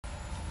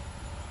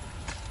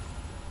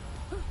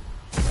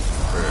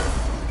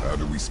How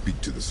do we speak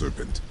to the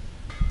serpent?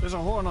 There's a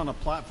horn on a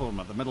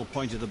platform at the middle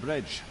point of the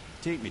bridge.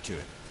 Take me to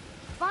it.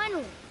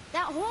 Finally!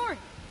 That horn!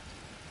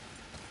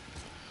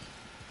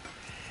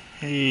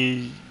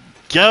 Hey,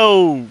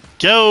 yo!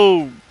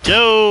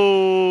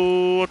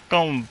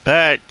 Welcome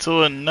back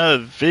to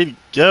another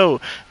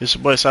video. It's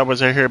your boy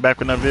Savageboiiza here, back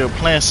with another video,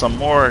 playing some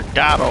more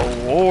God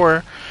of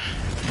War.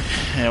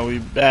 And we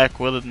back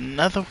with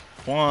another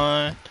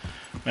one.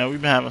 Man,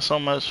 we've been having so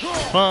much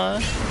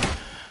fun.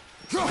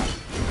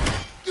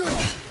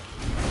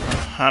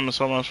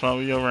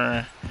 We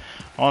over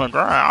on the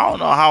ground. I don't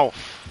know how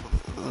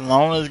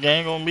long this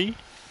game gonna be,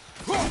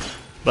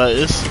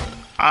 but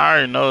I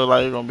already know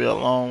like it's gonna be a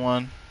long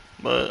one,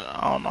 but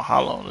I don't know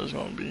how long it's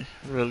gonna be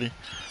really.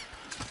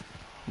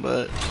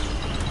 But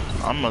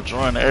I'm gonna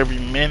join every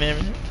minute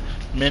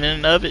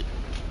of it.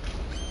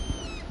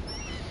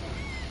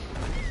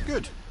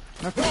 Good.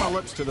 Now put my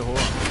lips to the horn.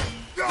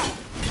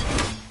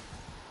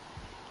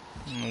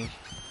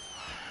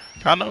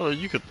 I know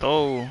you could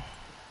throw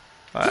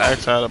like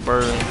X at a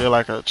bird and get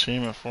like an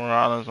achievement for it.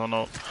 I just don't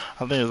know.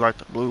 I think it's like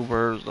the blue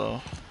birds though.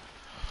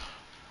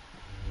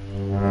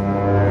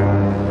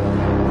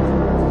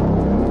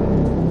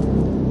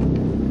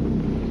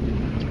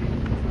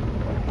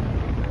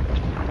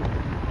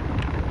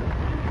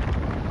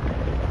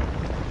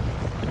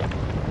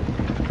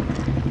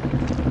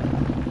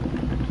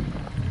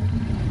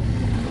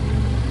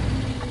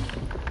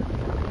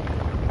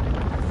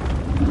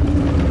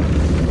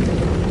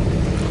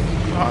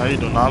 Oh, he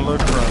do not look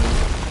right.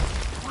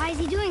 Why is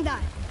he doing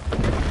that?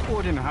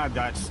 Odin had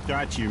that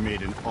statue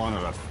made in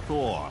honor of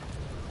Thor.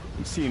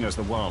 And seeing as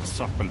the world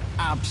serpent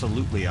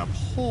absolutely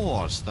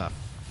abhors the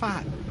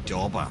fat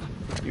dauber,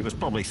 he was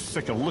probably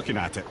sick of looking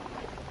at it.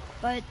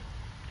 But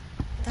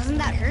doesn't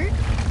that hurt?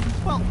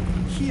 Well,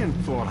 he and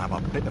Thor have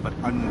a bit of an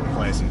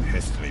unpleasant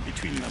history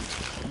between them.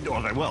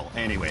 Or they will,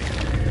 anyway.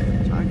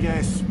 So I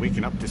guess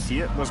waking up to see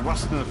it was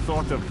worse than the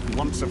thought of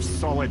lumps of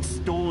solid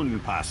stone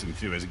passing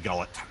through his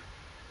gullet.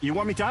 You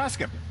want me to ask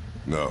him?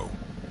 No.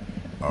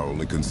 Our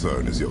only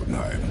concern is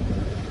Jotunheim.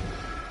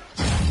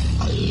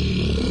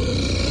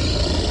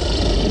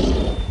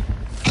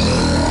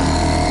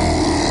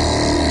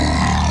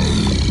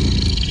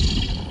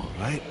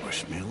 Alright,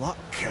 wish me luck.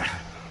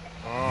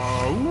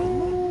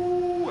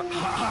 Ooh, ha,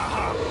 ha,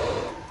 ha.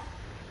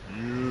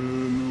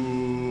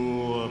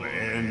 You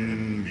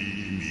envy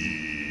me.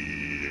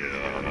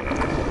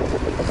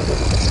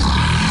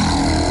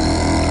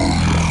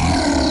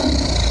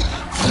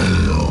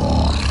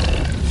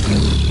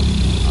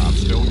 I've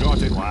still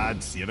got it,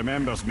 lads. He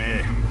remembers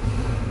me.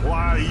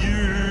 Why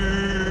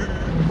you?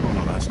 Oh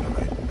no, that's not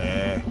right.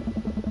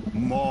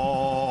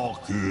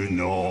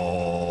 Mokuno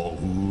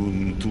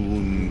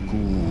huntun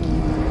kun.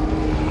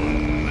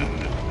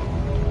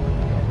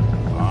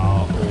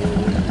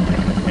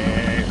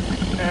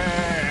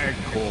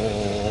 Eko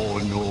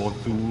no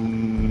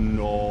thun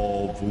no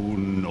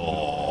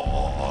vunora.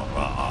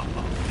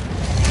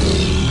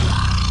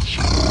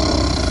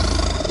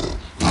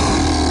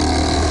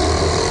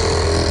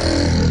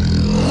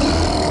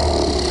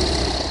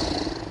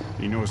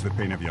 He knows the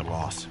pain of your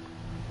loss.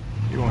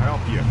 He will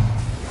help you.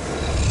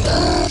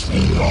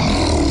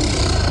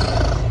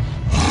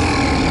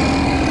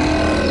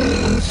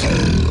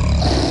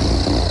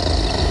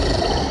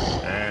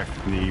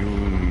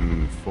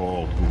 Efniun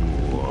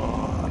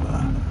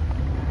Folkur.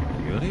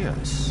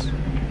 Curious.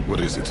 What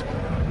is it?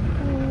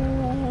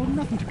 Oh,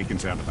 nothing to be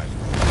concerned about.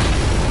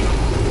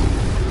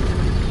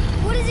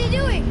 What is he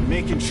doing?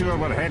 Making sure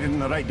we're headed in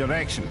the right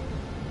direction.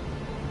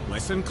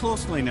 Listen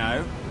closely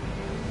now.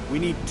 We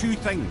need two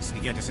things to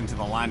get us into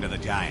the land of the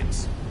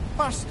giants.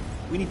 First,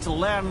 we need to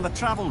learn the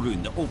travel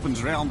rune that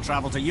opens realm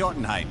travel to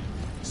Jotunheim.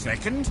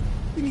 Second,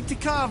 we need to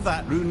carve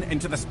that rune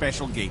into the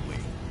special gateway.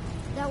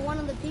 That one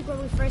of the people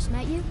we first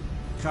met you?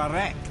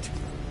 Correct.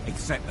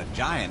 Except the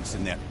giants,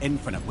 in their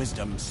infinite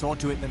wisdom, saw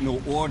to it that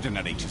no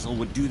ordinary chisel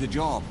would do the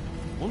job.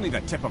 Only the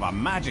tip of a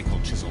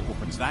magical chisel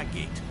opens that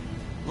gate.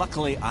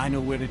 Luckily, I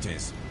know where it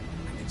is,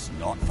 and it's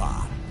not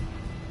far.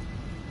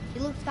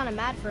 He looked kind of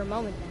mad for a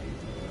moment there.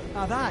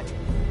 Now that,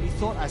 he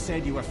thought I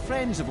said you were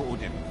friends of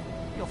Odin.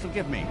 You'll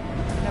forgive me.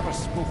 I've never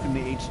spoken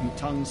the ancient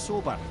tongue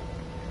sober.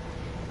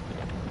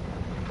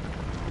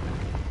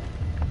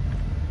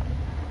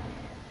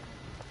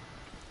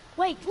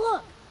 Wait,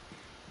 look!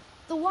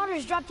 The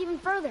water's dropped even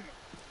further.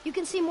 You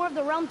can see more of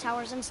the realm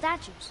towers and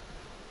statues.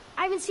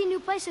 I even see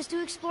new places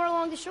to explore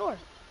along the shore.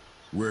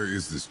 Where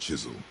is this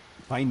chisel?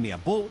 Find me a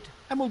boat,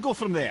 and we'll go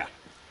from there.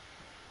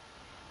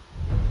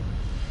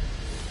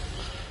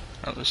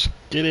 Now let's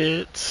get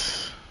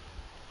it.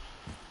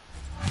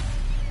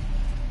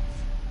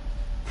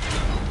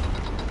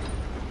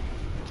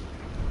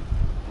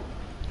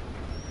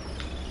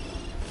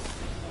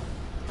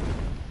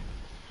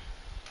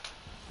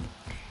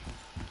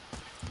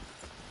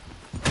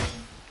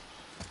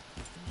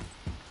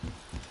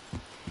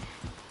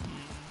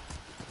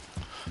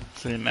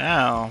 See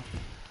now,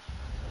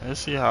 let's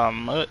see how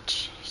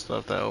much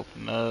stuff that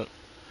opened up.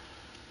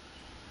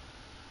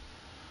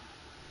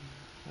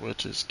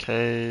 Witch's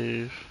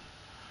Cave,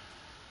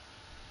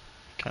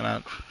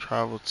 Cannot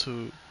travel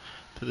to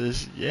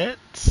this yet.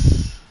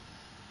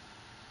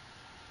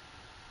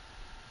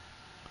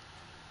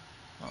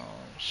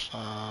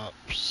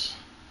 Shops.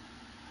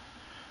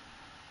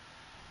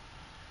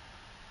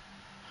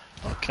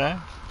 Okay.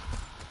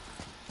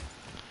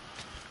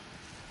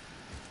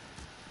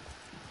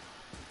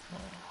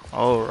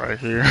 Oh, right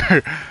here.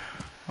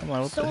 I'm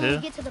like, what So the when we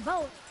hell? get to the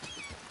boat,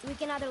 we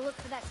can either look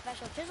for that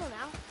special chisel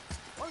now,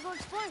 or go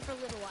exploring for a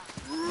little while.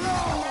 You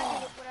can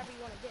imagine whatever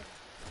you want to do.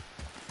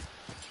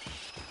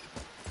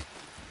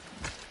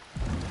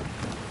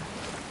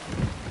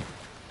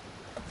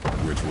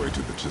 Which way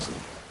to the chisel?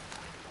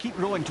 Keep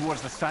rowing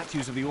towards the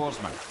statues of the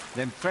oarsmen,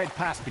 then thread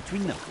past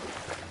between them.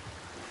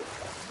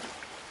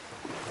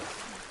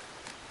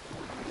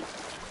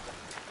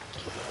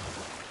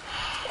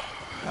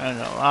 I ain't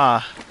gonna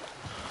lie.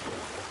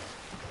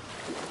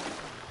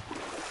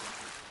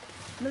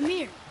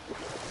 Mimir,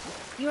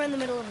 you're in the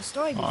middle of a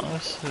story. Oh,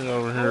 let's sit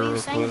over What here were you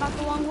real saying quick. about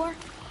the long war?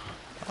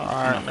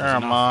 Alright, Enough there is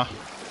am I.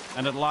 enough.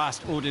 And at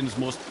last, Odin's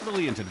most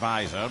brilliant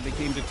advisor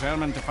became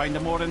determined to find a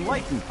more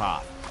enlightened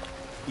path.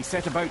 He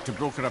set about to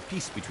broker a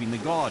peace between the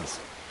gods.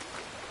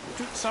 It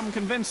took some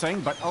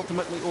convincing, but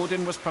ultimately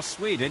Odin was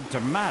persuaded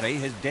to marry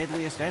his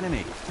deadliest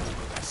enemy,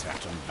 a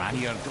certain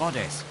Vanir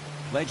goddess,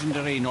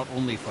 legendary not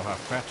only for her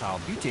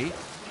fertile beauty,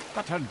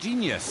 but her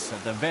genius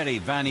at the very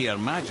Vanir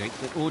magic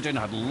that Odin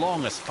had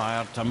long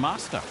aspired to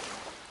master.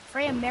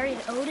 Freya married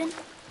Odin?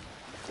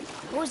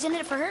 What was in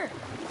it for her?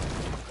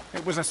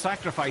 It was a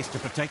sacrifice to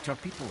protect her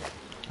people.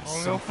 A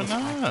Oh, selfless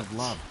open act up. of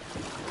love.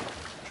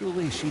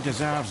 Truly, she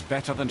deserves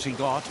better than she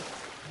got.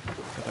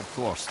 But of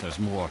course, there's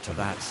more to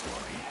that story.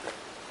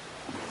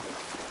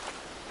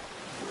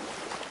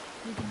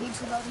 You could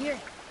beach about here.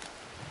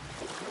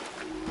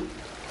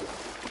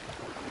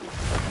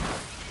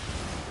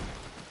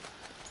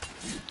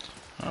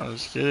 Alright,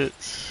 let's get it.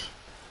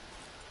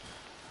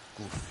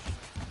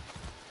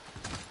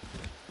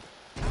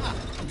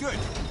 Good.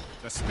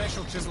 The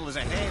special chisel is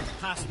ahead,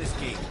 past this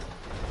gate.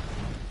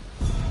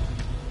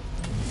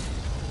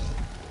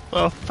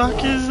 The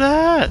fuck is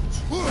that?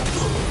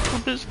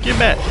 Oh, bitch, get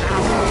back.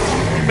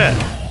 Get back.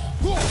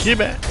 Get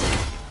back.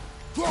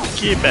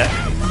 Get back.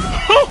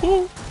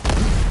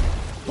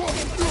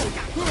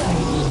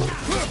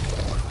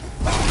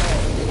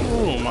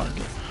 Oh my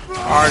god.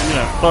 Alright, you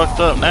done fucked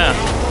up now.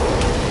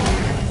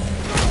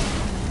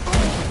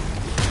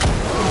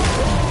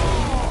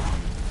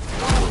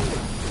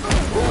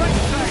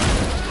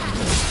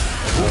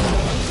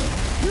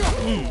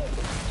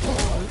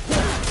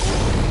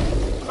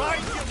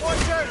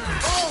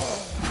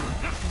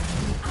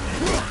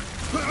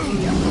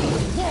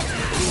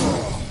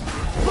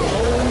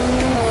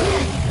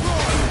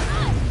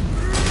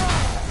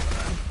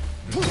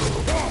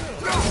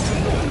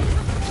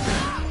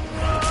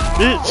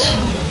 Bitch.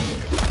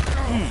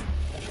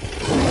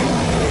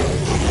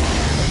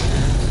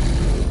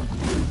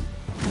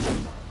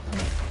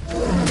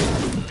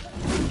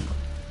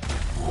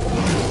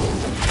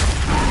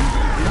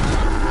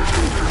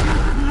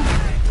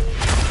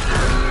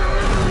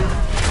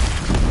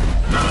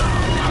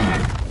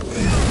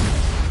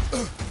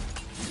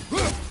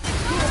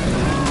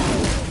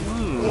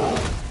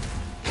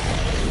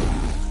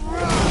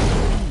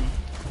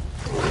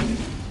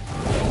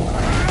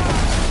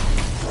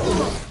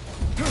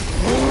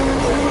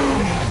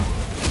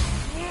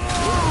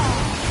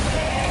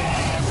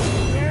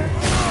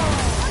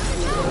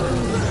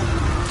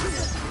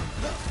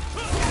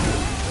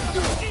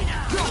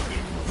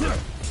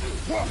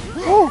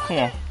 Oh, come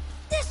on.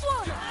 This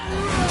one!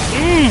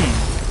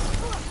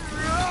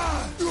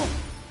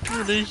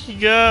 Where did he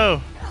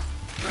go?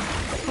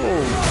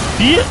 Oh,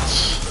 bitch.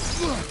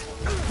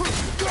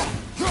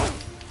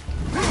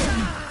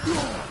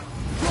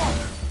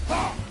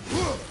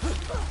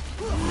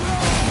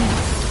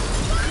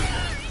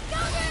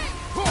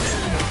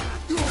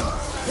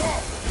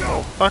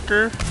 Oh,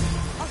 fucker.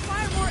 I'll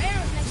fire more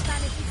arrows next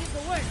time if you give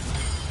the word.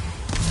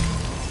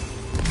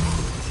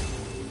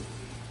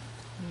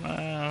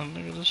 Man,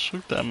 nigga, just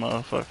shoot that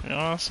motherfucker, you know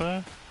what I'm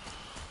saying?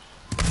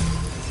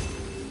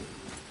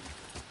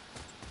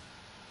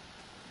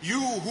 You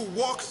who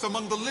walks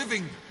among the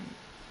living,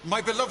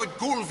 my beloved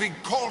Gulvig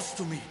calls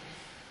to me.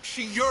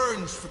 She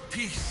yearns for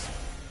peace,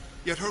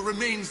 yet her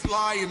remains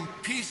lie in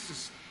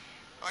pieces.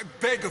 I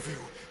beg of you,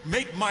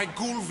 make my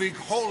Gulvig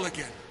whole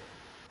again.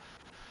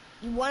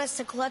 You want us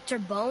to collect her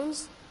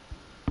bones?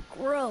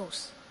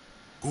 Gross.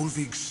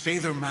 Gulvig's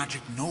Sather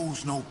magic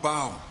knows no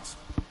bounds.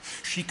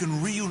 She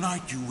can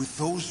reunite you with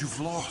those you've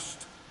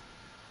lost.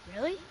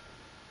 Really?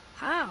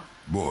 How?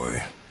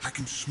 Boy, I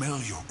can smell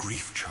your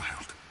grief,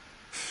 child.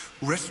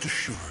 Rest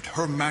assured,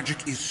 her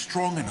magic is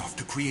strong enough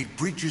to create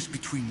bridges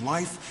between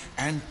life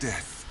and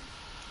death,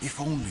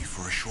 if only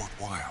for a short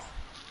while.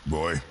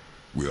 boy,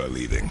 we are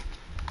leaving.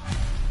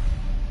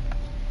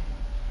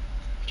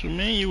 What you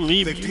mean you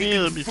leave? They've You need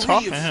taken to be 3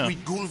 talking of to him.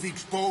 sweet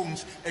Gulvig's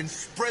bones and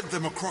spread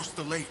them across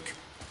the lake.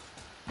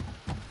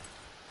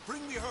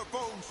 Bring me her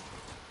bones.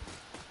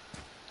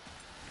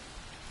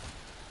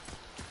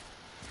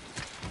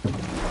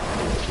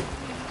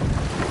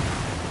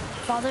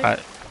 Father,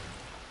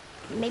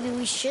 maybe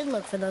we should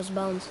look for those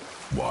bones.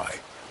 Why?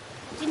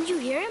 Didn't you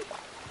hear him?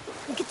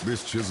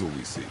 This chisel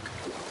we seek.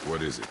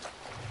 What is it?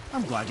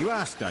 I'm glad you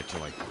asked,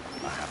 actually.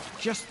 I have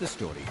just the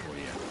story for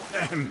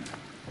you.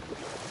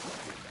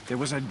 There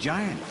was a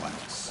giant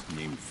once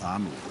named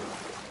Thamur.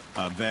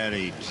 A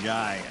very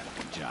giant,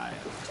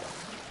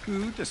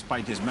 who,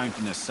 despite his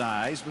mountainous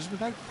size, was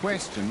without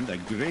question the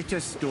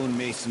greatest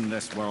stonemason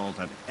this world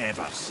had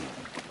ever seen.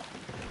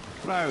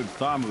 Proud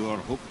Thamur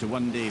hoped to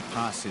one day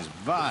pass his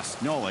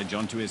vast knowledge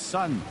on to his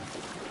son.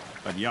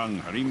 But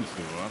young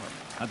Hrimthur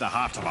had the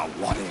heart of a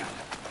warrior.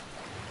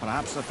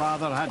 Perhaps the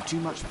father had too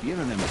much fear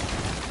in him,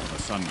 or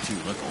the son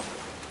too little.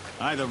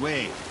 Either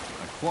way,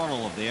 a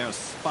quarrel of theirs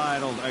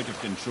spiraled out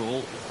of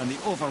control, and the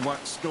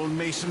overworked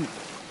stonemason,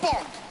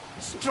 bonk,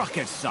 struck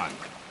his son.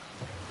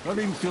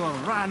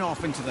 Hrimthur ran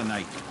off into the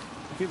night.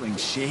 Feeling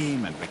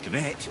shame and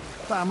regret,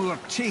 Thamur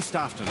chased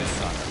after his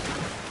son,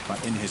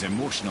 but in his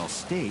emotional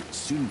state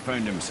soon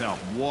found himself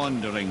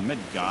wandering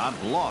Midgard,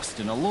 lost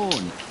and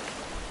alone.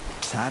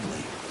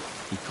 Sadly,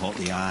 he caught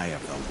the eye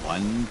of the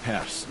one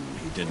person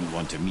he didn't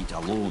want to meet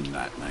alone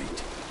that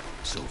night.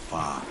 So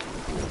far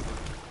from home.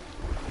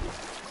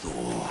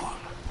 Thor.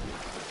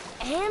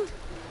 And?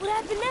 What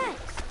happened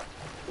next?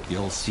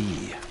 You'll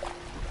see.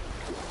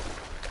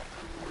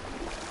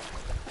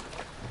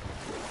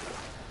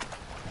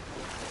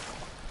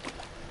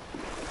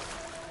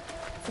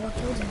 Thor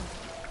killed him.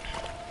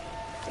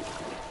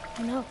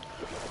 Oh no.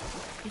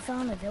 He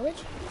fell in a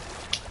village?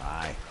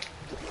 Aye.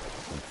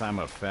 When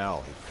Thamur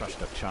fell, he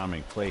crushed a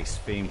charming place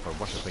famed for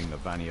worshipping the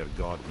Vanir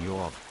god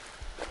Njord.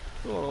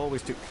 Thor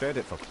always took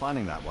credit for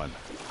planning that one.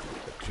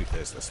 The truth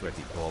is, the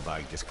sweaty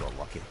ballbag just got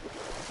lucky.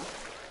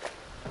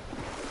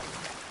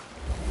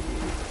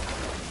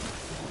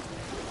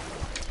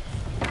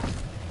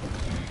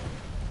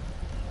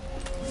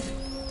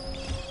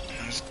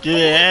 Let's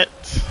get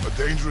A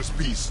dangerous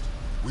beast.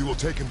 We will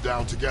take him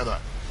down together.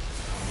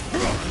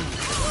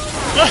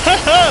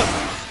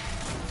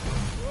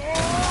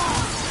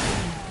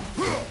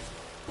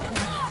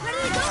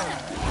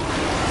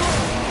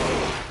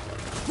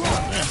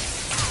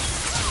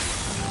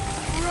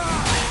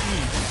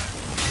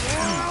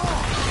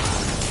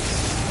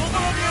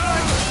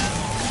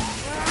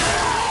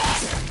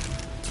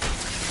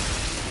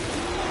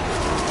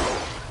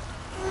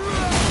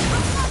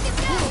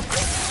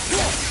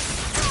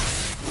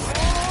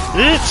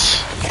 Bitch!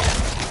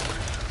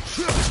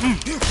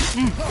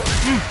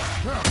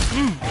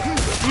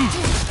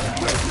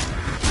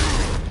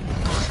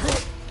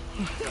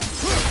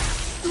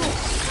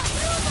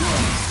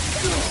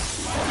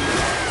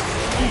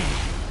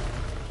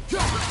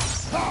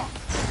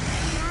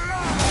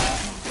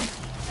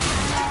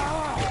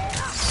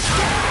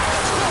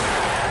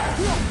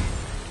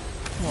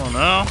 Come on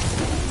now.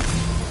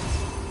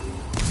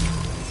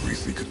 We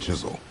seek a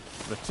chisel.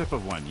 The tip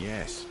of one,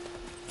 yes.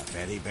 A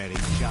very, very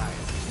giant.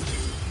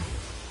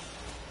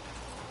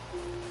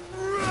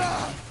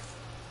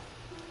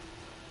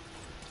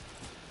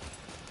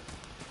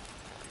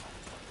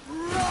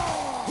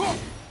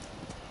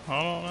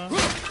 Hold on now.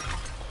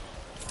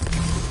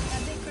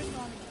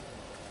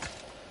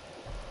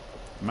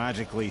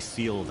 Magically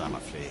sealed, I'm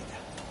afraid.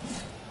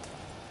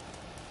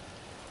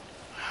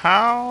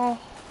 How?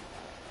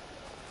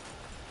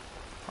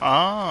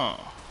 Oh.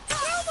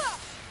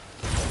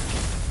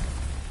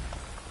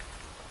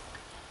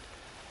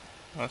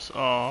 That's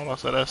all.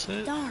 So that's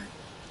it. Darn.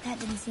 That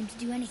didn't seem to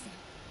do anything.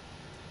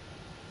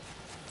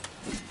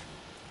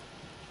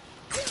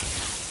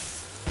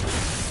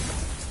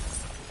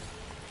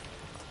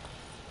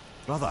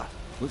 Brother,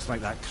 looks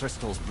like that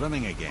crystal's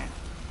brimming again.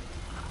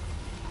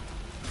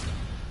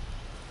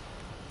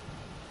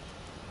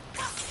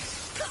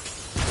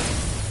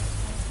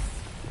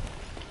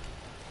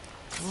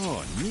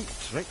 Oh, neat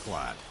trick,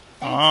 lad.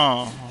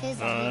 Oh. His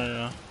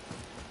Yeah.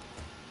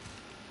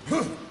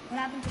 What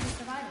happened to the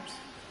survivors?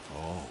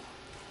 Oh,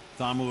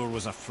 Thamur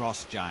was a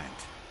frost giant.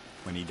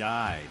 When he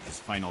died, his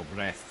final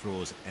breath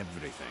froze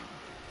everything.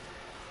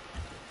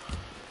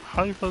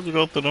 How you supposed to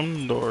go through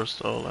them doors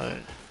though?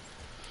 Like.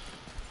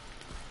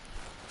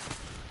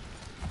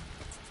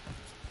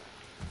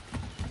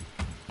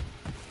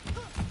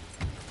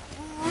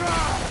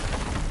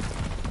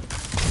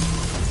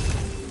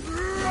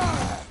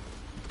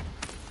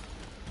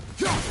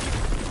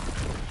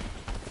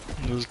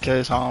 In this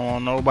case, I don't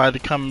want nobody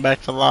coming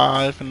back to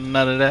life and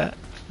none of that.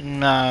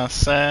 Nah,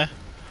 saying.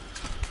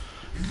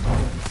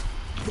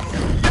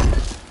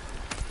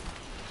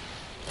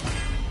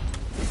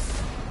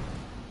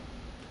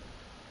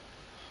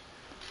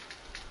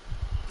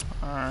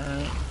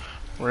 Alright.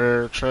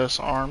 Rare chest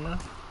armor.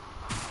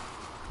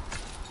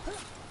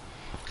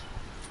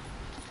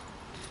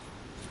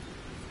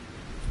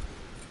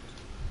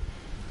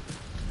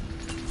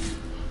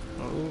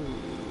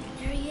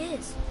 There he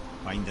is.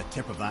 Find the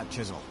tip of that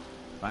chisel.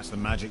 That's the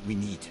magic we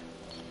need.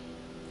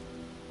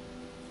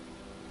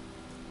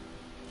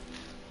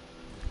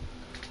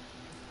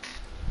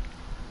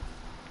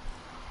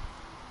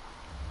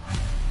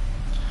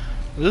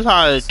 This is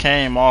how it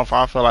came off.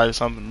 I feel like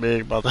something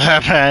big about to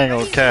happen. I ain't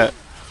gonna cap.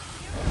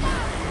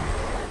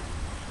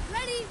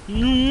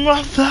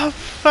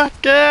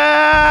 Motherfucker!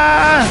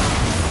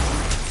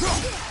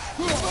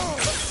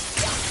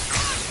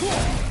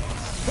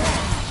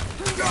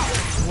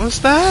 What's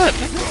that?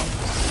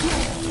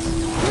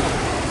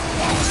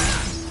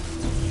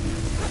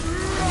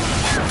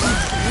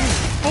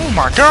 Oh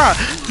my god!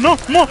 No,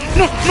 no,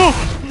 no, no!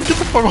 Get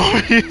the fuck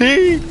off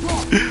me!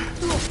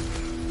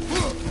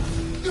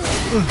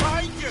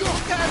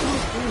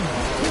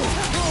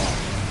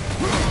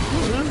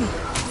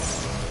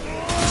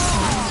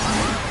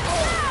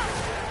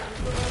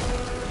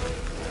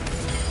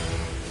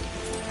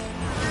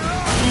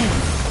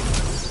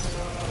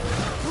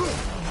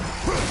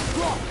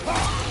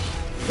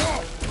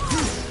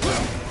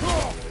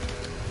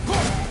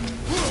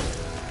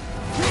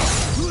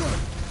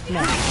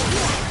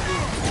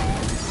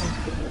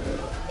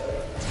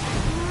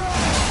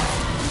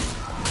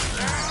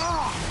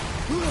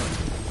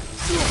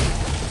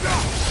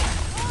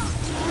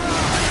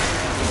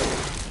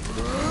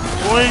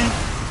 Boy.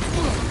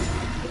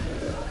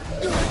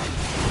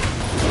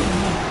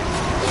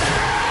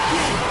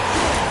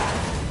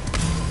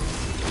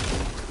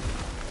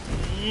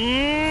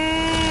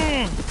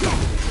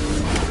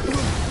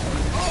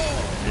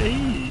 Hey.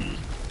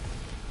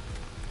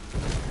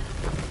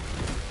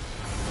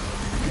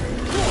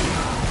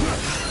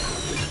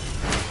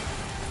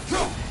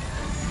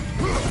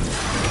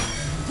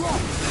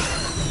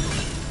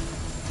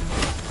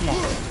 Come on.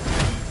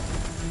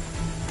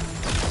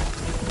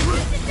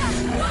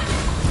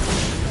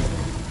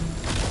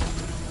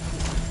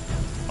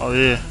 Oh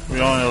yeah, we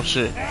on your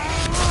shit.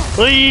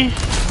 Boy!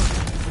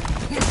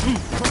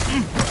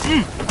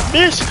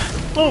 Bitch!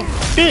 Oh,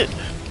 bitch!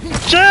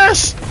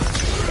 Just!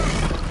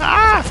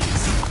 Ah!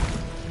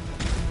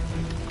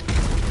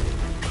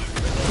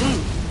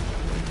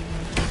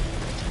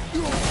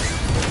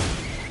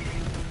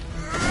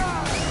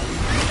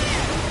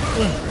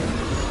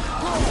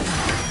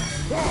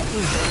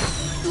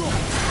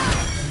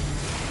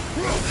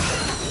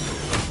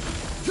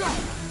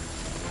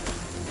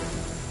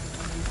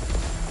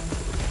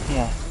 Come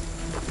on.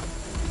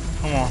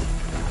 Come on.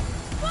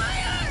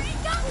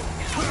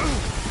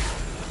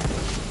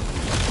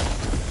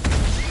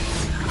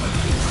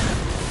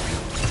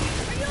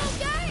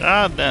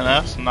 God damn,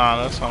 that's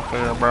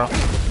unfair, bro.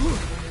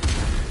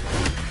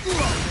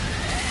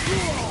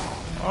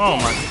 Oh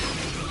my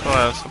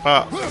god, it's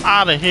about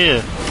out of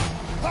here.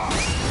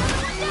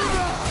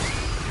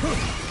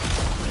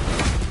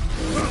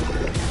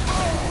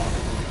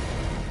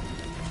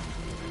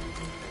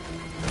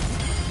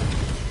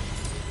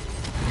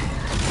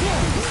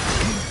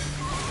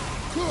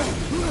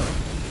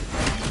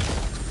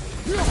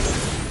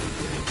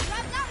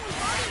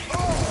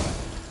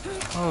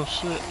 Oh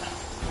shit.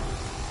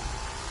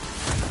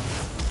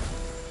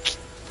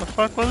 The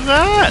fuck was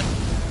that?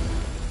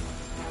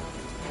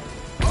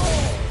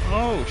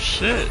 Oh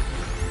shit.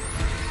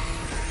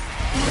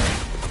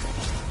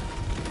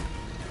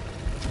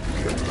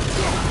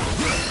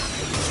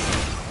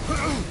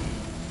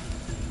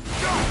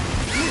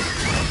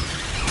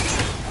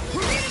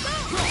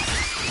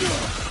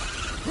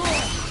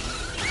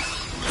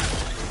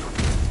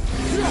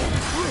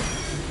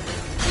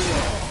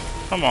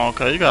 Come on,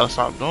 cuz you gotta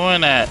stop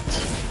doing that.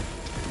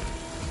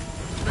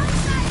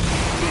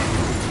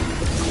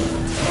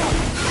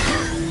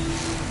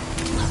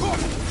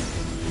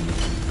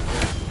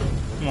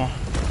 Come on.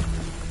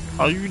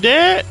 Are you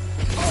dead?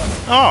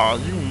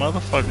 Oh, you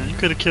motherfucker. You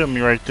could have killed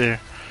me right there.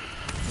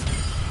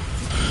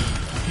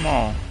 Come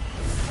on.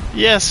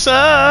 Yes,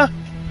 sir!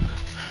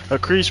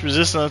 Increase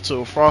resistance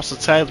to frost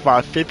attacks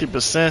by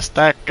 50%.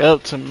 Stack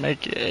up to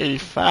make it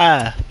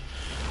 85.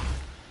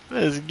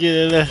 Let's get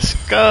it. Let's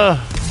go.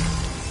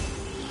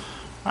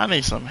 I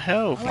need some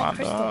help, my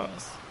dog.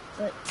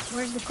 But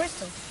where's the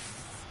crystal?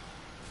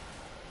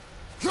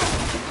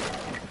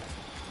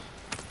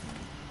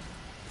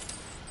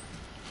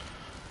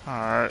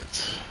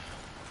 Alright.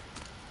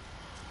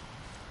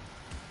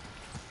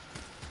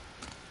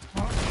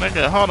 Oh,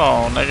 nigga, hold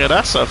on, nigga.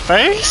 That's a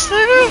face,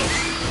 nigga?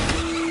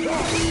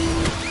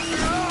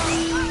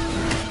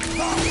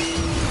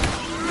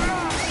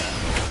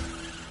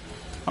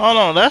 Hold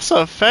on, that's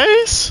a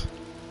face?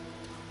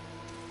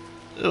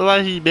 It look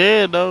like he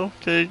dead though.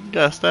 Okay, he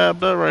got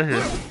stabbed up right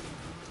here.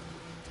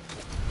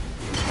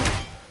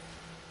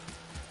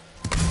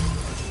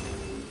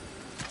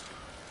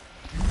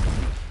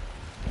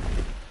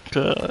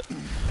 Good.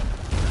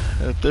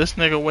 If this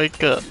nigga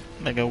wake up,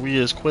 nigga, we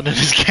is quitting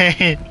this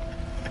game.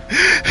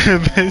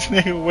 If this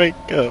nigga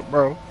wake up,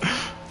 bro.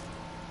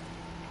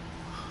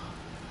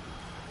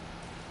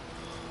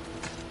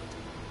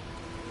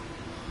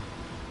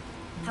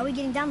 How are we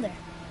getting down there?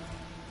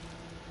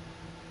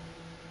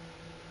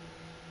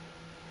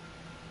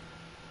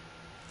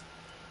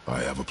 I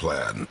have a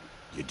plan.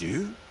 You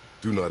do?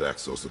 Do not act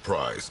so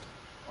surprised.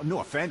 Oh, no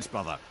offense,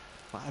 brother,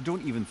 but I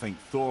don't even think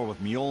Thor with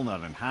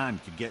Mjolnir in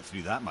hand could get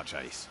through that much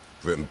ice.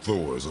 Then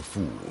Thor is a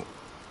fool.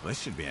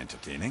 This should be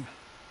entertaining.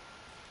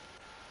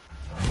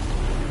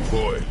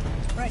 Boy.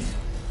 Right.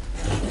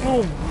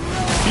 Oh,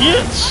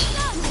 bitch!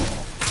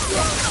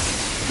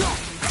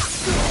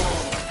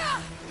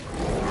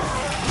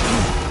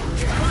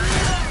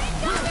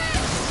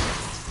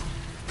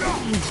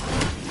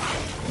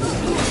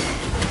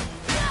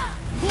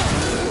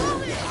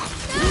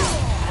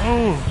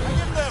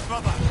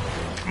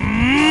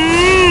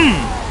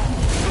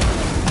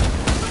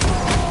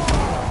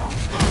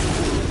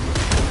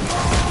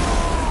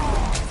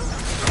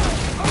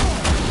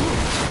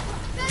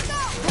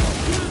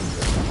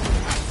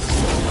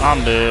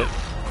 I'm dead.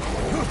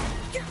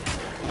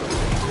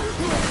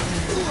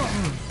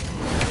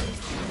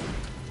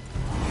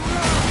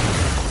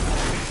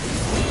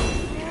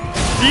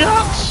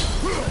 Yes.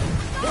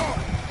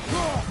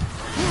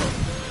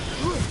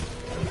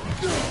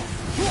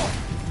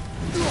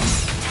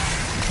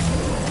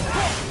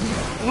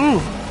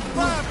 Ooh.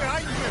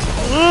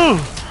 Ooh.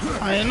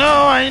 I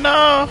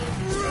know.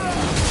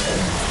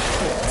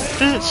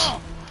 Bitch.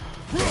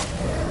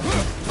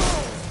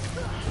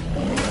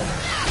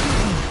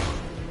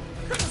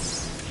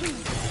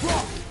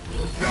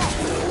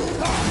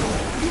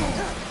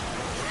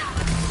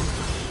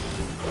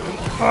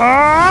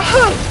 Ah,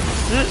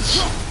 bitch.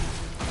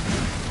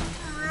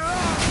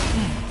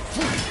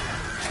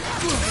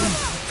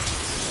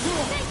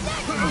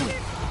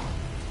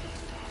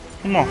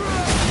 Come on.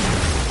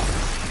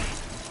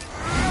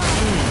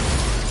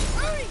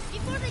 Hurry,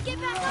 before they get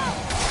back up!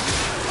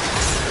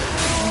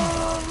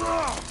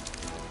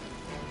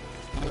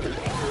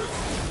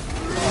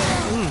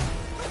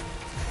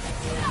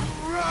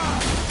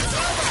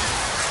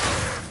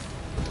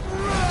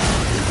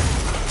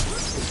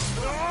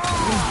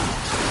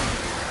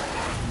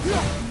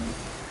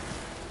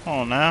 Come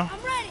on now. I'm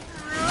ready!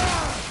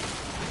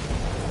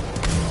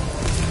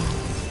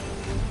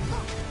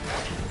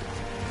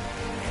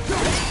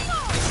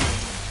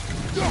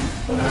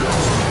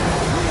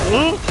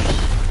 Ooh.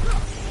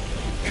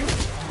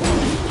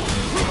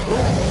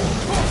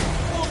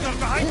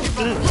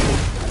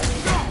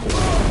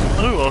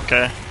 Ooh,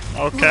 okay.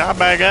 Okay, I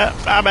back up.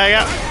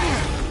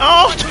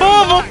 Oh, two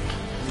of them!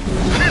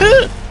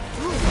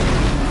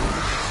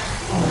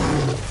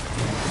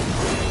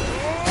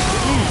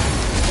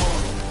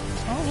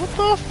 Oh, what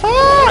the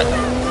fuck?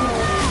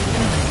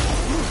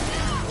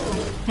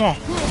 Come on.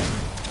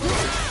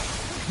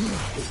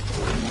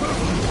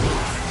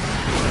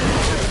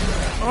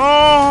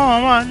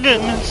 Oh my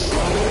goodness.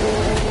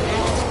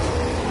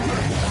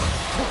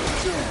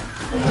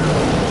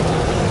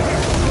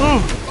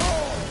 Ooh.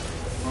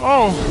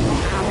 Oh.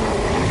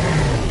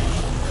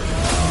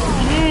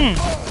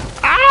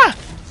 Ah!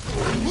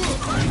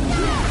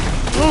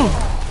 Ooh.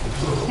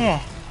 Come on.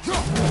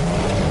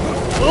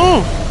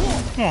 Ooh.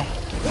 Come on.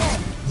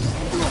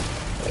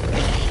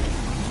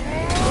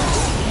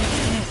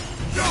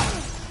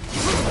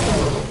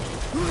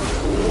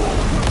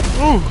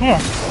 Ooh, come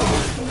on.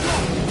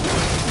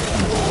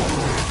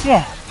 Come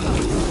on.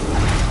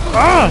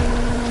 Ah!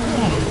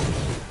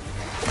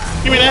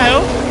 Give me that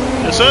hell.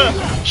 Yes, sir.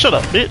 Shut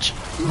up, bitch.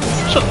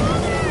 Shut up.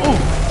 Ooh.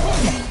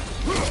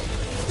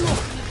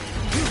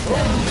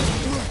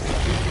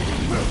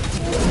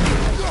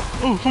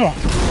 Ooh, come on.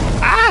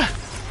 Ah!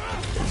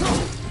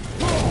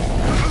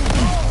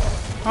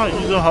 Oh,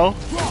 use a hoe.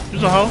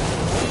 Use a hoe.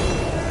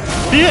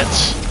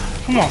 Bitch!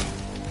 Come on.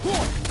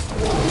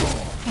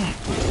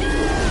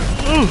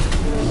 Ooh.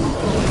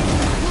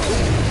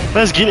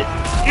 Let's get it.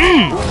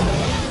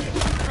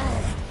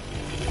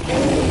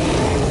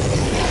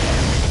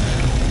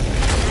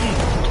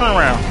 Turn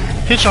around.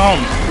 Hit your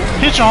homie.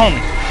 Hit your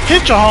homie.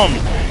 Hit your homie.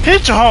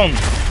 Hit your homie.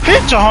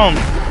 Hit your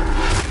homie.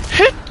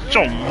 Hit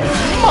your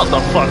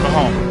motherfucker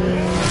homie.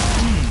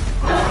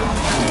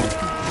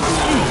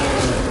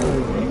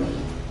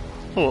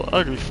 Oh,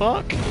 ugly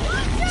fuck.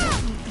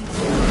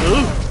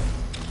 Ooh.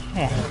 Come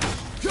on.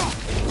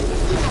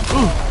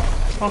 Ooh.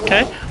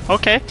 Okay.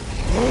 Okay.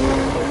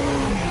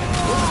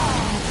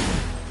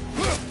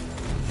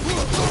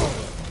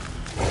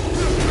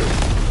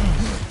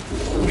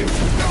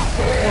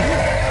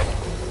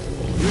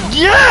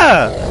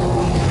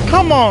 Yeah!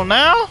 Come on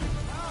now.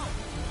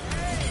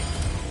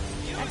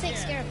 That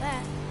takes care of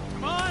that.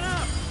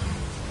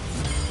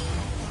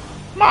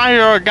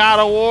 You're a God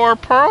of War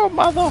pro,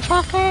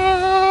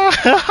 motherfucker.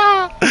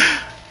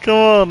 Come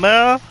on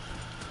now.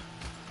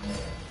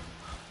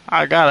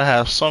 I gotta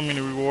have so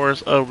many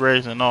rewards,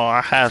 upgrades, and all.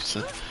 I have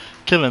to.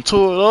 Killing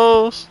two of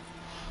those.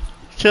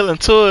 Killing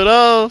two of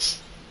those.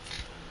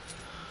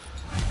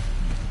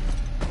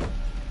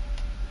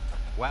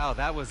 Wow,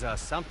 that was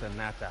something,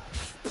 that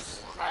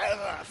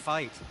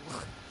fight.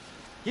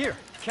 Here,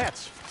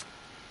 catch.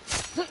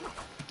 Oh,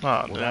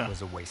 Well, damn. that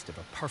was a waste of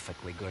a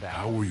perfectly good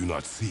How hour. were you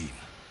not seen?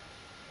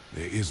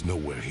 There is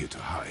nowhere here to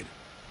hide.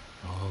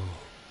 Oh,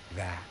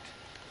 that.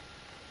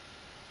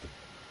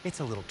 It's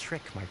a little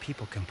trick my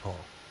people can pull.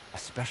 A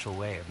special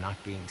way of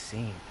not being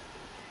seen.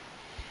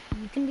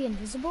 You can be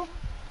invisible?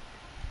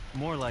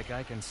 More like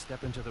I can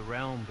step into the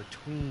realm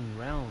between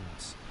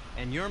realms.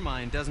 And your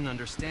mind doesn't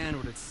understand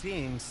what it's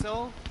seeing,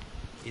 so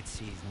it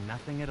sees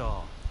nothing at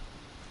all.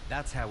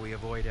 That's how we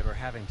avoid ever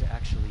having to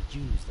actually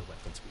use the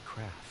weapons we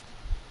craft.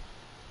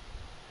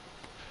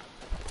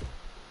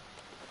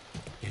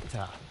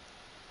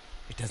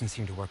 It doesn't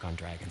seem to work on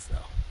dragons,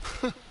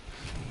 though.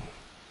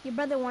 Your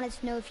brother wanted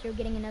to know if you're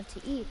getting enough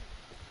to eat.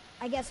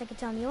 I guess I could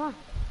tell him you are.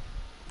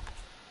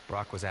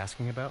 Brock was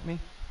asking about me?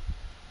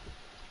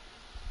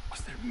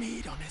 Was there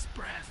meat on his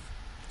breath?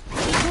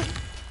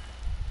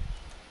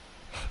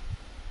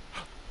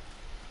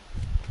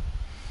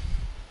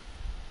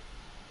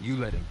 You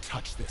let him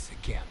touch this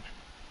again.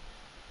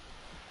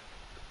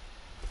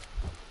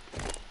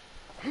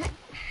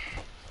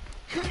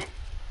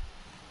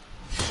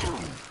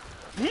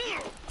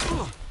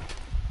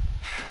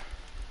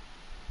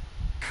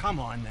 come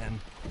on then.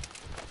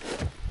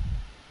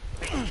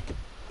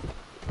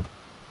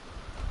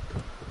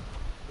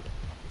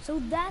 So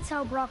that's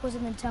how Brock was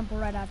in the temple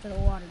right after the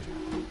water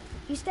drop.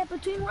 He stepped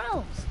between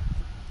realms.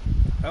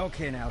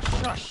 Okay, now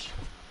shush.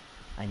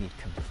 I need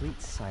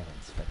complete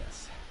silence for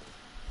this.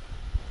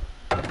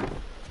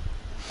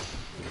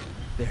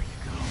 There you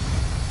go.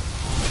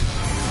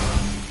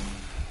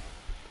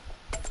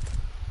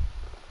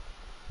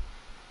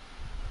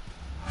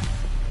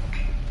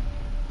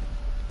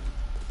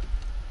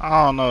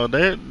 I don't know.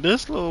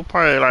 This little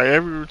part, like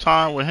every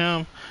time with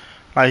him,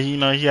 like you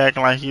know, he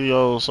acting like he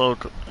so,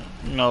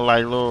 you know,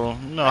 like little,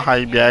 you know how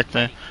he be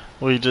acting.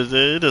 Well, it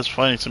is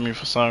funny to me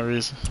for some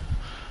reason.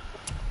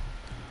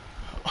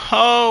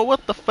 Oh,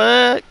 what the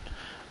fuck?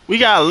 We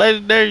got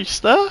legendary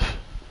stuff?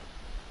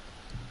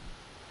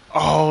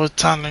 Oh, it's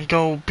time to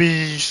go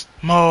beast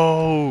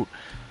mode.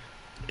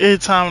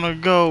 It's time to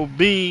go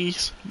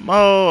beast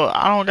mode.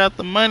 I don't got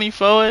the money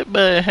for it,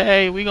 but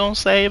hey, we gonna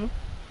save it.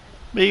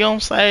 We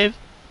gonna save it.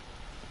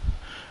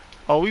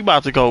 Oh, we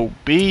about to go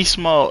beast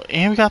mode.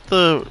 And we got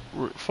the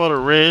for the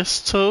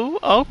wrist too.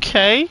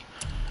 Okay.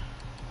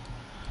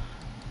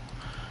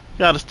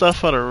 Got the stuff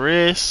for the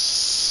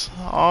wrists.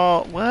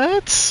 Oh,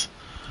 what?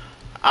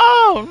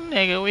 Oh,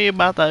 nigga, we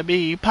about to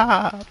be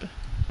pop.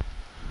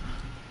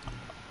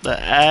 The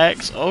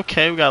axe.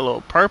 Okay, we got a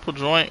little purple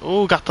joint.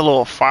 Ooh, got the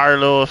little fire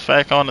little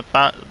effect on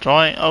the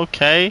joint.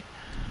 Okay.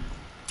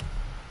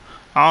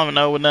 I don't even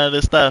know what none of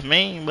this stuff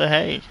mean, but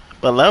hey.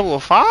 But level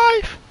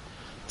 5?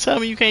 Tell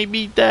me you can't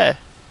beat that.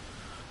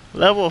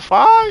 Level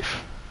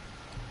 5?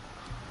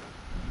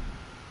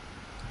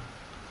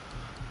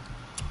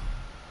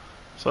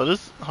 So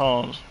this,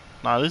 hold on.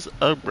 Nah, this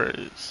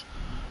upgrades.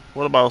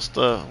 What about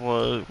stuff?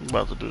 Well, we're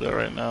about to do that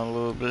right now a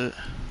little bit.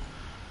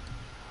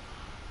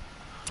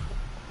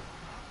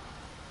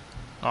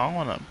 I don't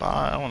want to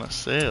buy, I want to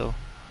sell.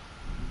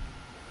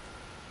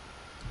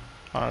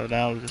 Alright,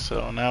 now we can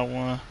sell on that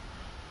one.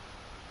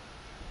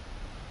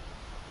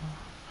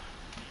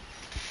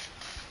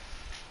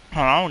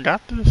 Hold on, I don't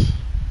got this.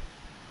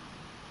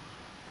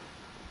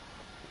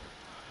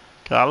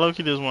 Cause I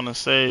low-key just want to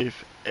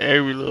save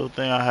every little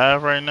thing I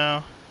have right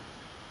now.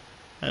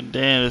 And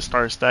then it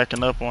starts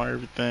stacking up on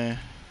everything.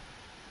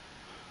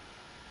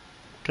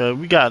 Cause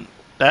we got,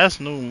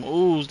 that's new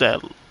moves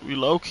that we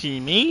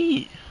low-key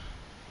need.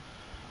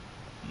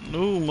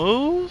 New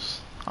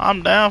moves?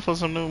 I'm down for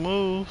some new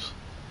moves.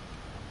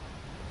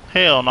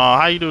 Hell no,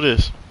 how you do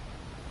this?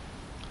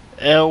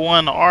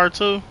 L1 to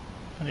R2?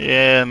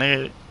 Yeah,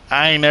 nigga,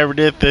 I ain't never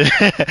did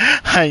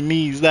that. I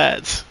needs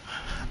that.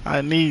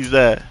 I needs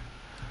that.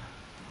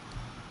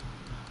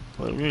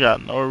 But we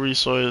got no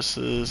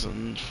resources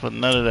and for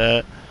none of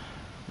that.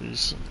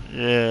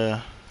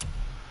 Yeah.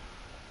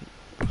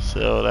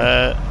 Sell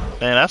that.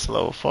 Dang, that's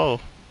level 4.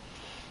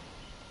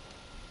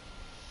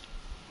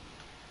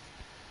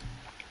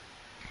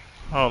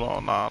 Hold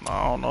on, nah,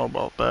 I don't know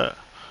about that.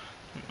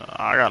 Nah,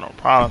 I got no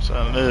problem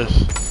selling this.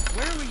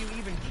 Where were you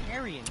even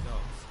carrying those?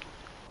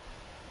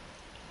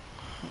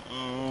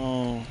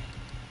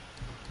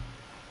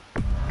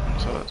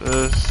 So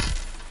this.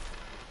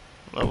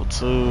 Level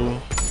 2.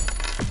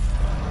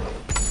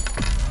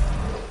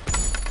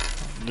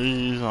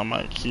 These I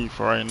might keep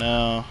for right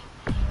now.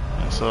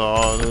 And sell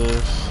all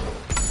this.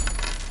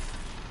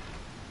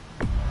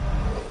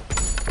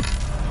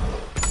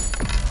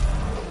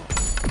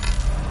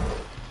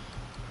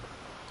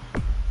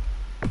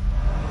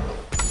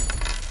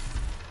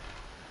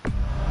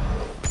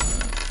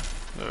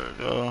 There we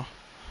go.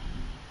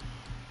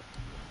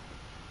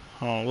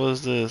 Oh, what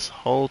is this?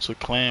 Hold to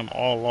claim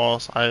all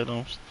lost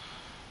items.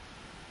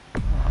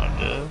 I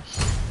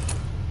guess.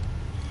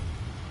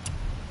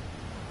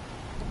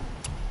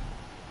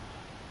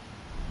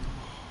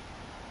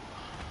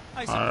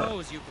 I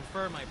suppose you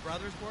prefer my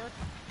brother's work?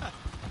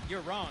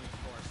 You're wrong, of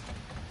course.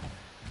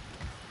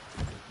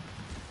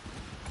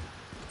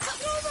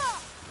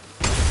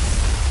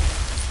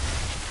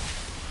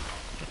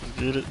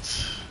 Get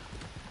it.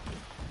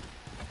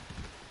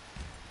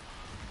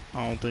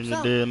 I don't think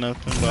it did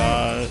nothing,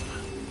 but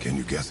Can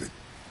you guess it?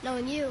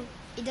 Knowing you,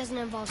 it doesn't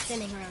involve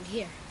standing around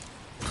here.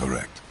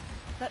 Correct.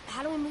 But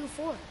how do we move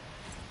forward?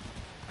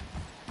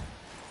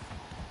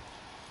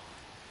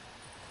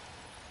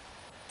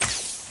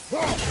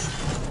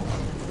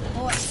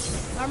 Boy,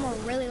 armor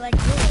really like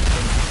you.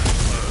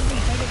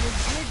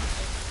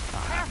 I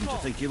happen to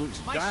think he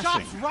looks My dashing.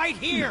 shop's right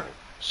here!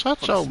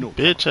 shut your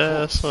bitch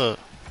ass up.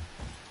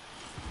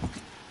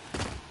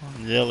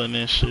 I'm yelling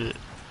and shit.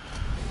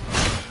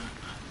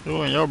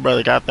 You and your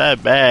brother got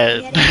that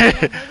bad.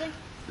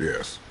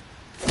 Yes.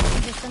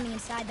 Is there something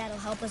inside that'll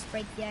help us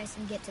break the ice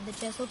and get to the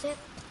chisel tip?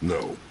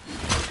 No.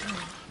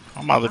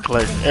 I'm about to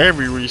collect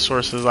every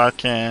resources I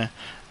can.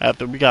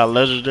 After we got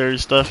legendary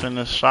stuff in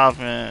this shop,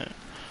 and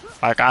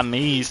like I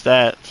need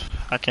that.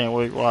 I can't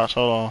wait. Watch,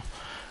 hold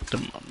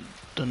on.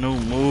 The new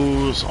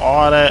moves,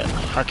 all that.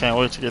 I can't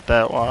wait to get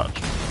that. Watch.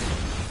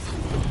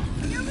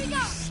 Here we go.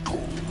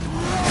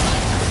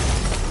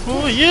 Who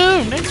are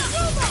you, nigga?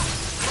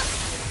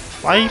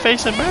 Why are you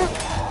facing back?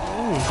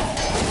 Ooh.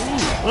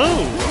 Ooh.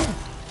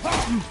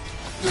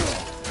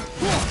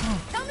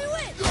 Tell me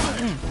when.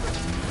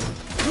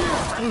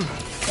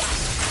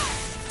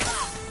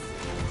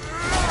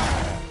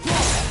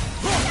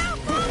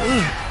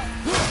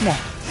 Come on.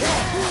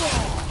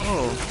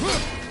 Oh.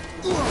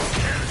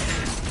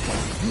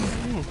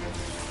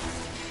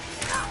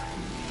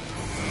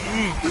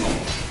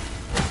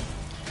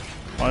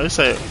 Oh, they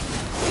say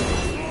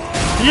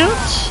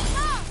yes.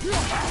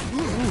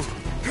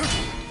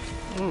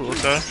 Ooh,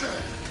 okay.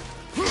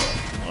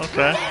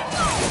 Okay.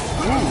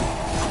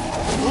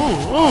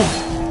 Ooh.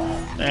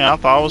 Dang, I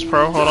thought I was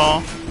pro. Hold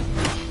on.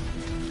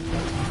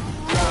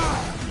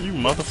 You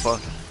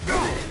motherfucker.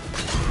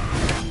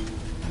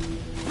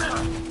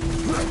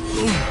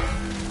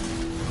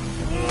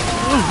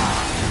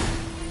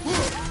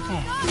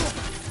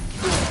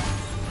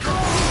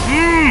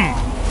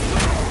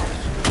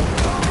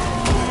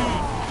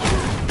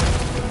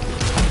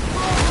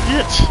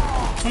 Get.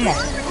 Come on.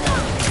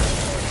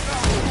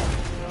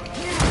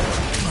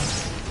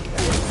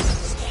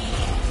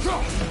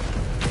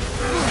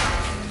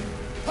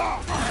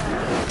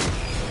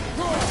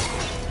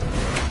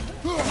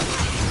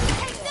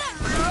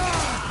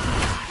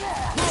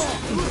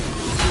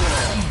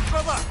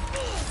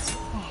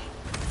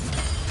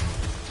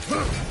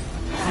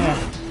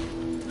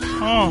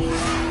 Oh,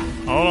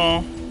 hold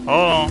on.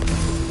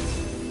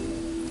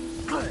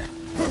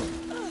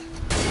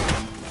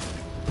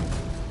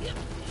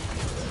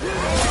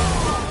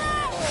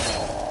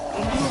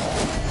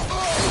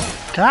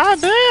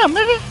 God damn,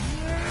 nigga.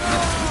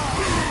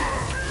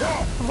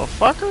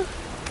 Motherfucker.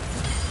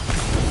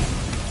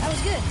 That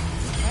was good,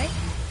 right?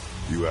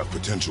 You have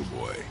potential,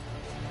 boy.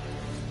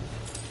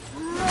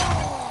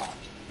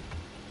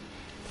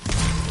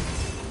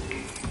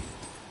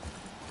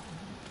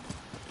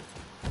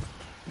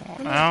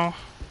 Now.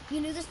 You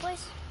knew this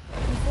place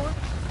before?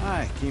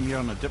 I came here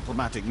on a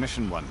diplomatic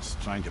mission once,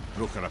 trying to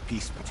broker a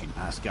peace between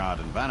Asgard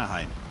and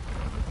Vanaheim.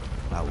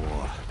 That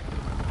war.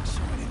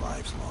 So many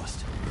lives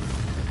lost.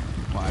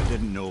 What I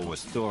didn't know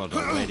was Thor had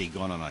already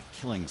gone on a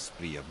killing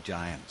spree of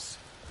giants.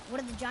 What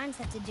did the giants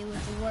have to do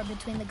with the war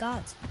between the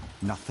gods?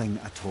 Nothing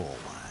at all,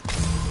 lad.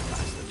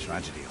 That's the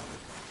tragedy of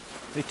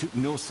it. They took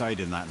no side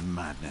in that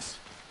madness.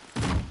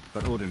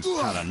 But Odin's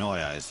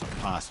paranoia is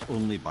surpassed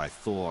only by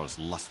Thor's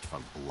lust for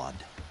blood.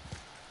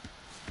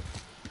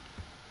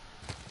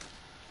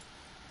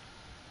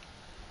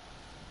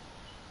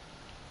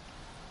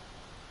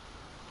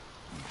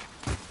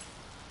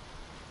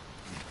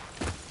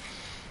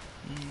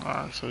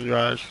 Alright, so you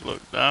guys should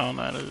look down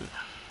at it.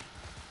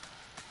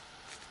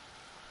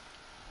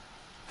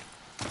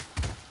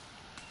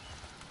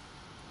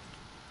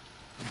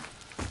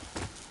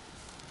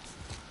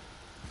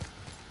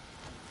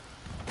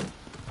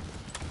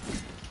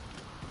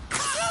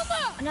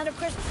 Another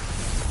crystal.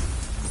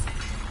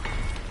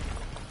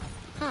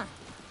 Huh.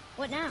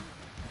 What now?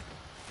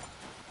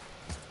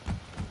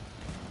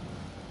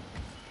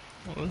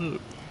 What is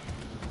it?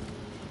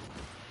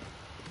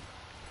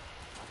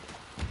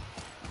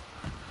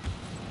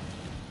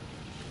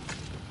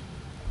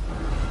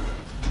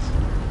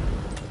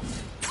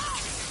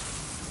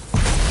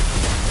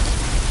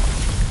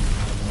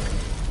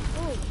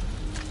 Ooh,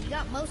 you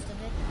got most of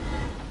it.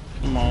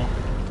 Come on.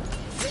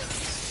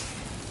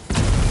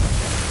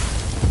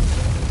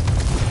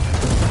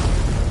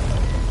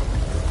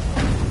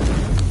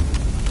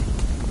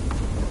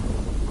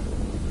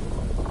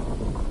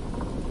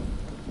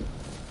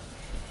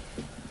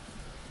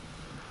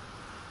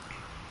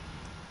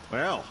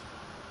 Well,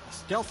 a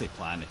stealthy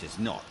plan it is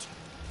not.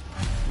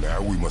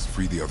 Now we must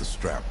free the other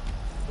strap.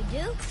 You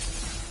do?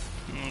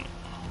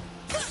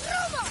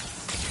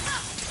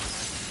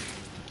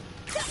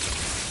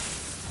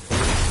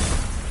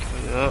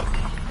 Yep.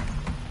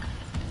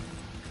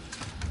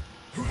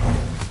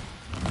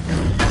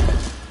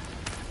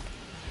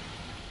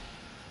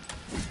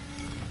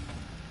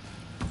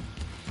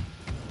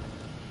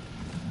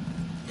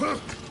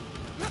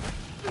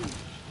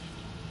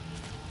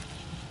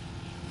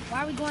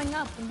 Why are we going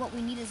up when what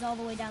we need is all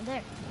the way down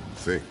there?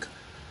 Think.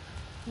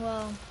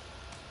 Well,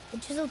 the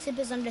chisel tip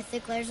is under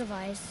thick layers of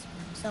ice,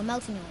 so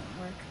melting it won't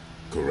work.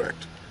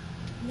 Correct.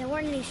 And there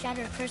weren't any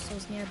shattered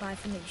crystals nearby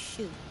for me to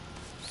shoot,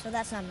 so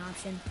that's not an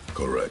option.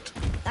 Correct.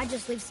 That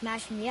just leaves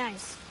smashing the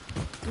ice.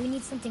 We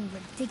need something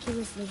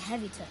ridiculously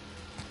heavy to...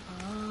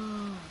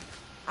 Oh,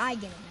 I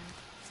get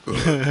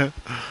it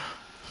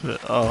now.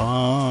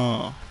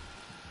 Oh.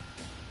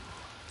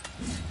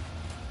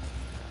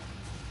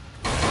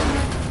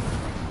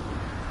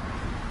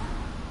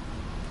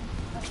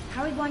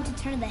 How are we going to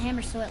turn the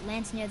hammer so it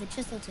lands near the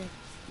chisel tip?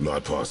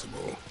 Not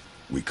possible.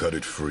 We cut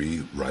it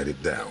free, write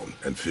it down,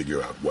 and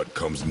figure out what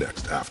comes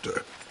next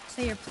after.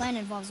 So your plan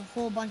involves a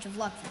whole bunch of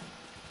luck then?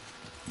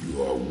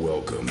 You are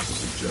welcome to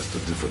suggest a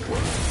different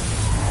one.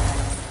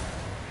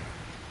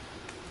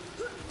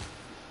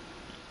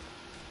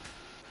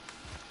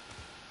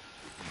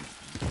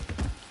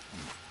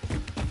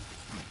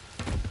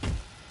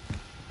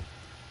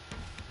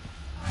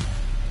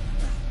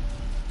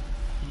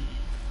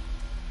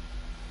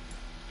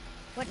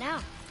 What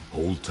now?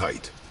 Hold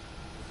tight.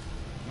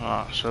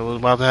 Oh shit, what's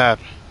about to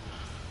happen?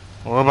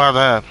 What about to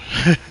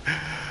happen?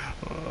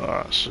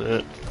 Oh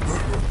shit.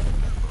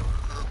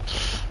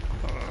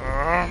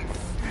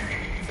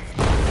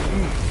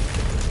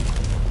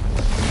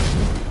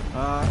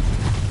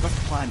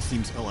 This plan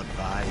seems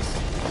ill-advised.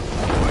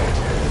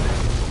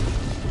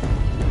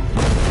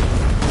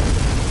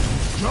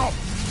 Jump!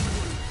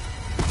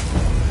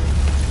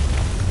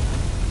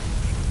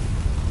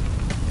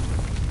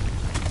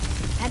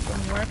 That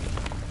didn't work.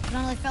 It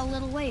only fell a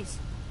little ways.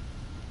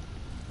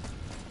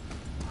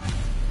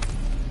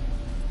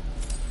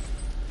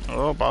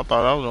 Oh, I thought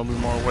that was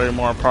gonna be way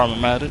more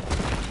problematic.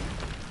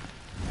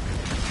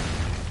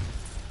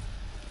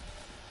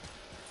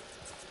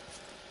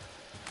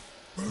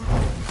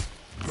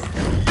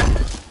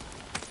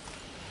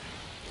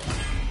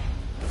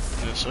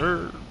 Yes,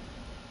 sir.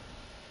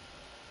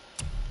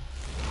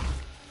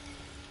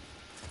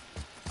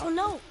 Oh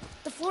no!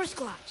 The floor's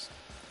collapsed.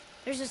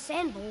 There's a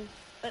sand bowl,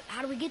 but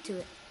how do we get to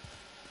it?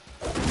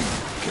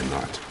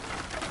 Cannot.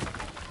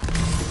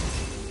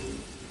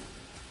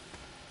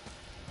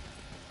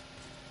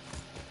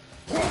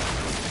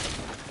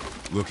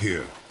 Look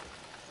here.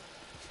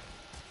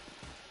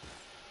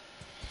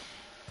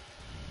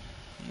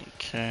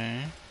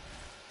 Okay.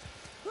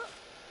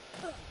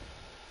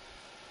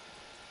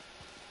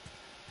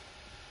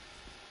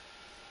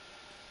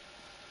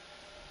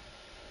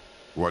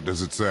 What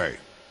does it say?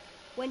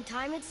 When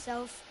time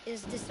itself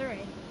is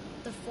disarrayed,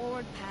 the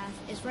forward path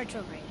is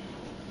retrograde.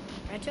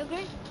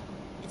 Retrograde?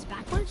 It's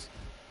backwards?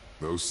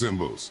 Those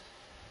symbols.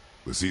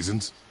 The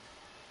seasons?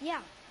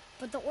 Yeah,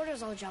 but the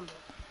order's all jumbled.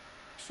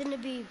 Shouldn't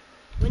it be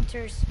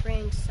winter,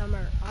 spring,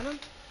 summer, autumn?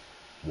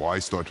 Why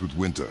start with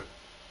winter?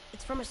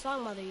 It's from a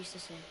song Mother used to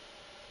sing.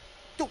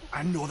 Don't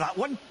I know that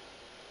one?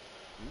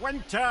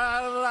 Winter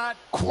that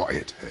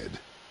Quiet, head.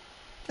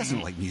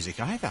 doesn't like music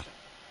either.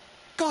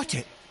 Got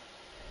it.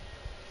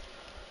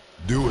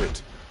 Do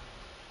it.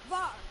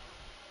 Var,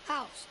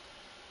 House,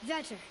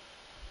 Vetter,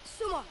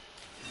 Sumar.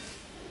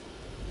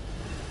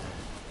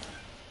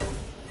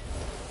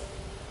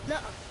 No,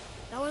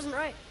 that wasn't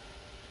right.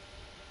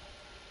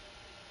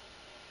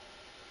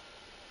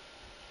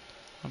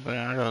 I think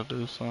I gotta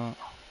do something.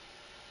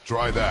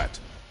 Try that.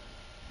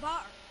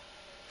 Var,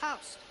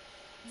 House,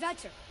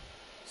 Vetter,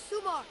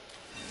 Sumar.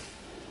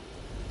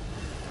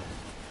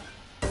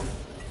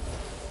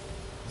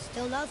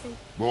 Still nothing.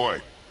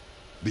 Boy,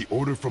 the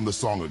order from the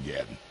song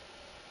again.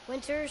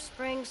 Winter,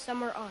 spring,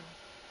 summer, autumn.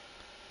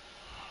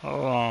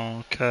 Hold on,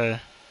 okay.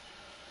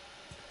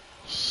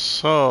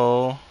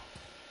 So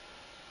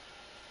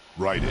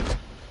Write it.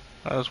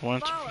 that's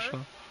winter for Flower, sure.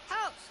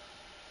 House,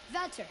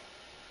 Vetter,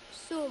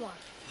 Sumar.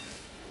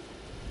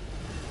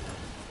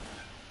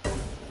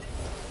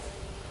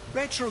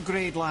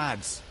 Retrograde,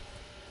 lads.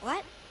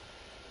 What?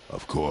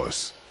 Of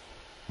course.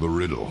 The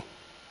riddle.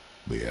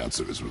 The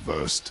answer is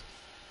reversed.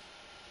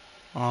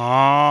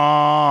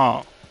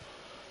 Oh,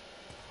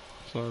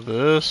 so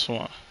this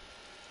one.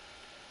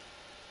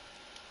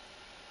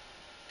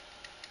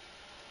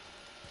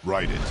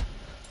 Write it.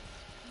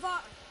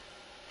 Var,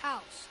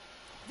 House,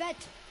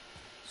 Vetter,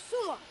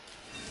 Sumar.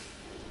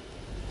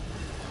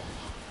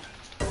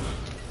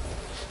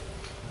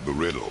 The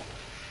riddle.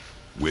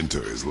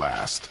 Winter is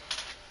last.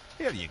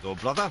 Here you go,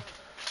 brother.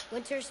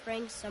 Winter,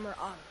 spring, summer,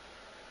 autumn.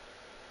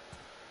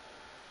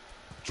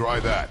 Try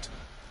that.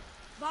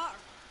 Var,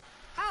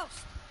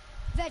 House,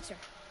 Vetter,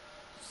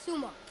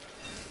 Sumar.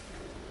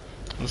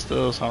 It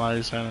still sound like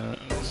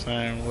you're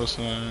saying what's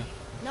the name?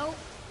 No,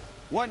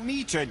 Want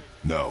me to...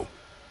 No.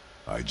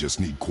 I just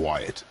need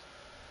quiet.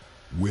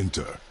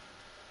 Winter.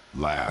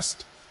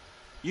 Last.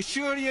 You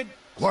sure you'd...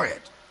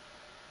 Quiet.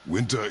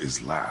 Winter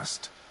is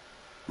last.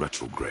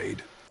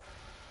 Retrograde.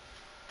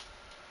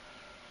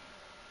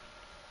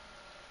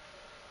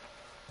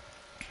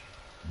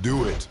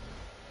 Do it.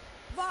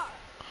 Var,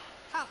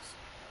 House,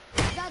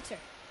 Vetter,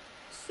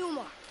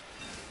 Sumar.